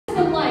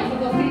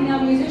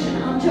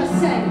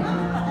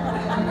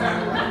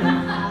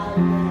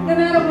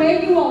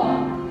where you are.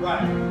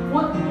 Right.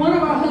 One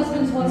of our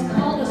husbands once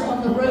called us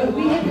on the road.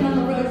 We had been on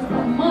the road for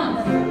a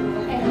month.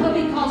 And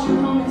hubby calls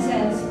from home and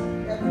says,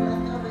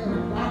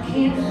 I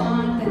can't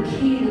find the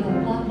key to the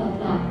blah, blah,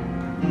 blah.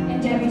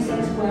 And Debbie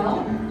says, well,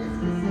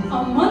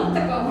 a month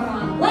ago when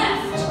I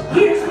left,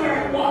 here's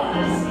where it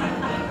was.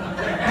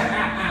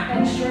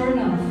 And sure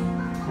enough.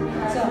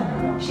 So,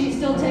 she's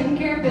still taking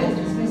care of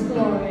business, Miss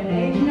Gloria, at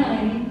age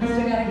 90.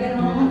 Still got to get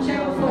her home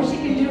chair before she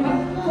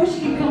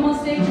can come on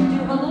stage and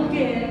do her little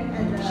gig.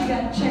 She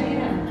got to check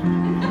it out.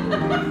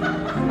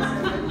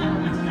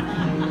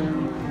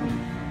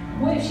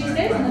 Well, if she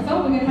stays on the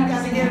phone, we're going to have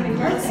to sing happy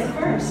birthday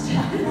first.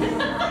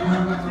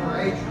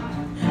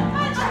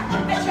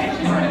 That's right,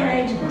 she's her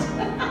agent.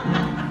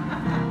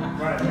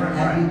 Right.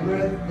 Happy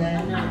birthday.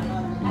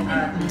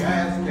 You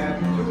guys got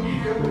two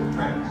different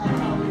friends.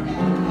 Happy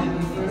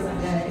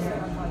birthday.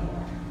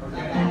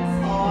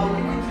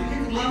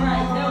 All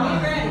right, no,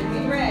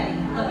 we ready.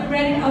 Are we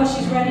ready? Oh,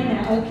 she's ready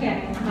now. Okay.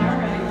 All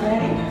right,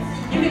 ready?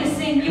 You're going to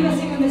sing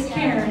with Miss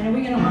Karen, and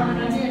we're going to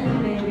harmonize with her,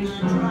 baby.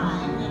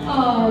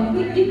 Oh,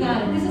 you got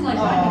it. This is like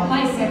riding a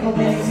bicycle,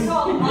 baby. This is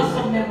called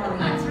muscle memory.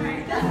 That's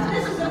right.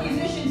 This is a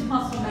musician's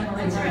muscle memory.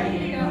 That's right.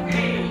 Here you go.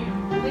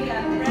 We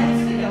got it.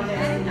 Ready to go.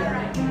 All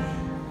right.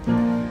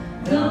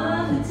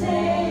 Gonna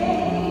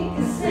take a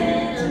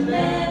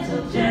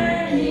sentimental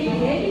journey.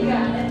 Yeah, you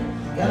got it.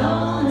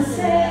 Gonna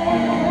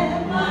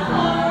set my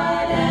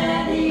heart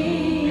at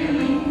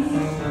ease.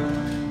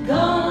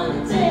 Gonna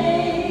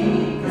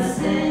take a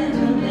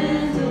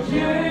sentimental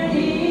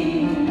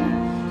journey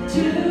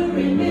to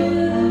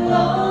renew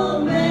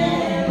old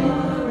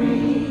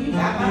memories.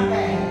 Got my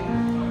bag.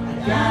 I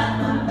got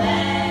my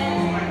bag.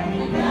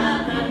 I got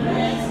my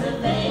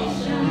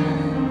reservation.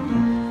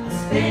 A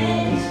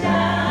Spanish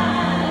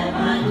time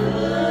I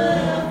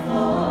could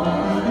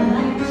afford.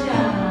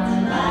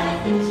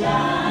 Like a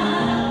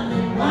child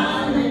in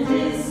wild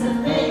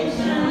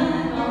anticipation.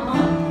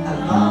 I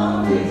long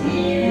to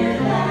hear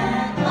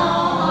that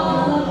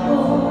all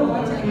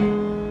aboard.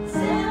 7,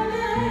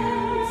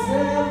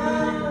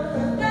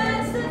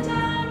 that's the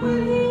time we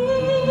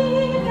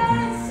leave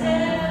at 7.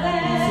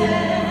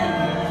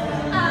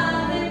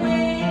 I've been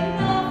waiting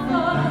up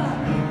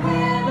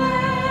forever.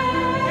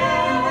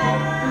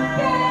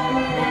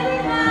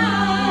 Getting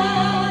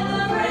out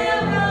the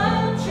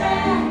railroad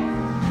track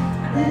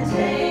that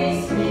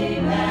takes me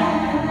back.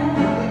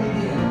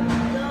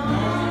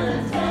 Gonna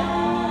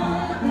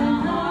die, my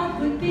heart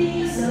would be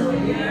so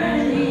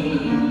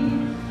yearning.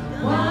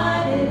 Why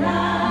did I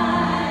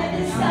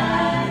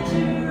decide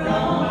to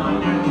roam?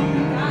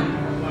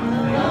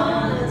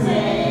 Gonna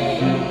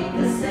take a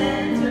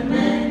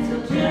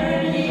sentimental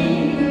journey,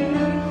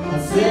 a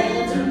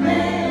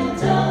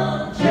sentimental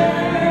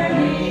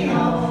journey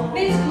home.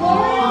 Miss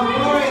Gloria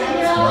Richardson,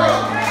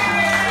 y'all.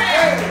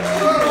 Hey,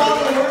 look at all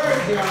the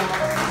words, y'all.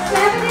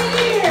 70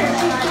 years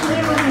she's been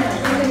living this.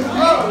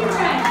 You're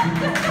right.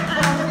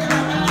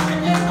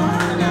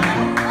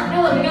 Now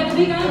look, we got the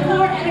big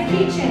encore and a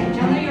key change. I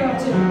know you're up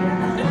to it.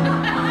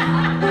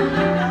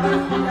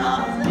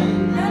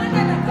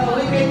 Oh,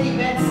 we make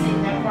Yvette sing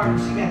that part.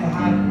 She got the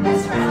high.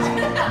 That's right.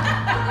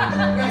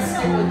 Let's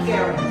sing with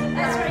Karen.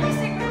 That's right. You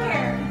stick with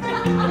Karen.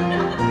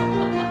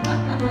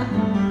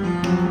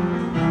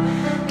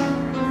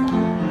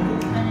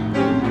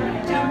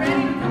 Y'all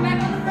ready to come back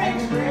on the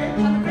bridge?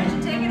 On the bridge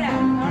and take it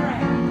out. All right.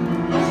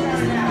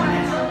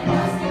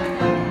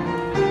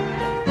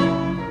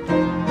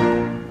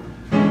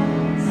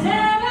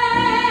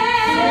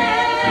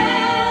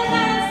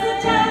 That's the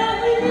time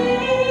we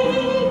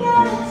leave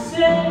at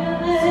 7.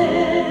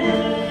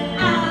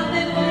 I've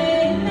been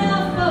waiting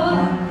up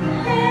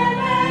forever.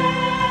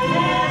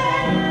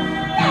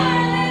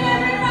 Darling,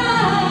 every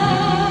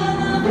ride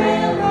the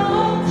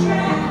railroad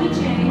track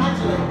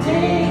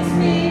takes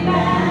me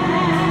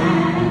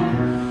back.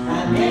 I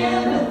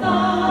never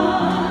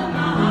thought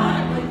my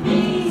heart would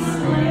be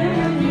so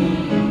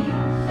yearning.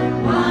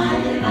 Why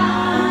did I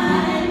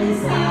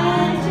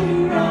decide to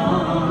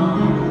roam?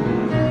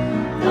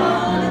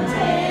 Gonna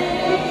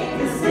take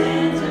a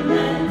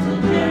sentimental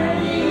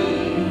journey,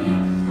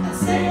 a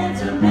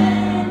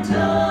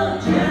sentimental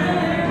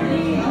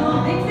journey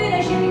home. Big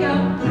finish, here we go.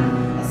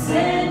 A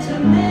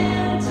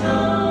sentimental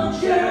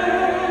journey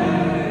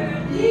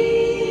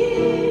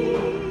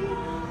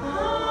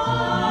home.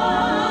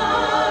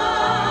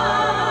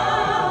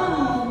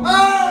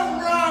 All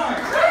right.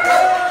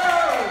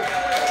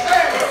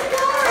 Hey.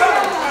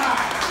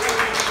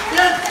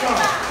 Let's go.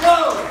 Go.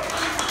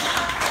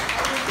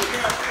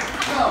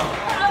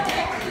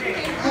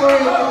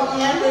 Gloria, only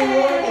every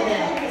word of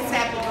that. It's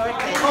happy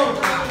birthday.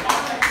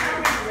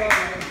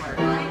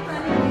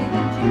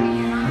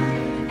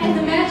 And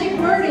the magic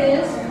word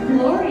is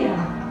Gloria.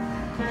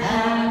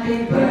 Happy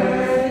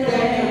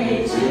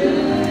birthday to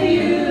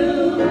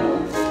you.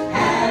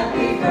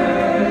 Happy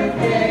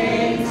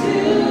birthday to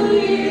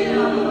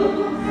you.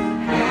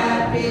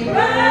 Happy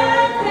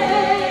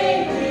birthday,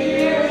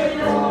 dear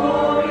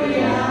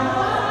Gloria.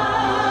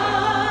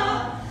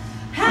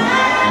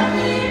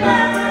 Happy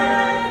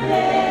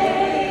birthday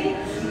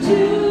to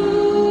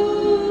you.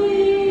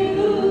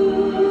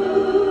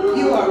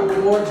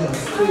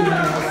 gorgeous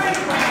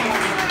too.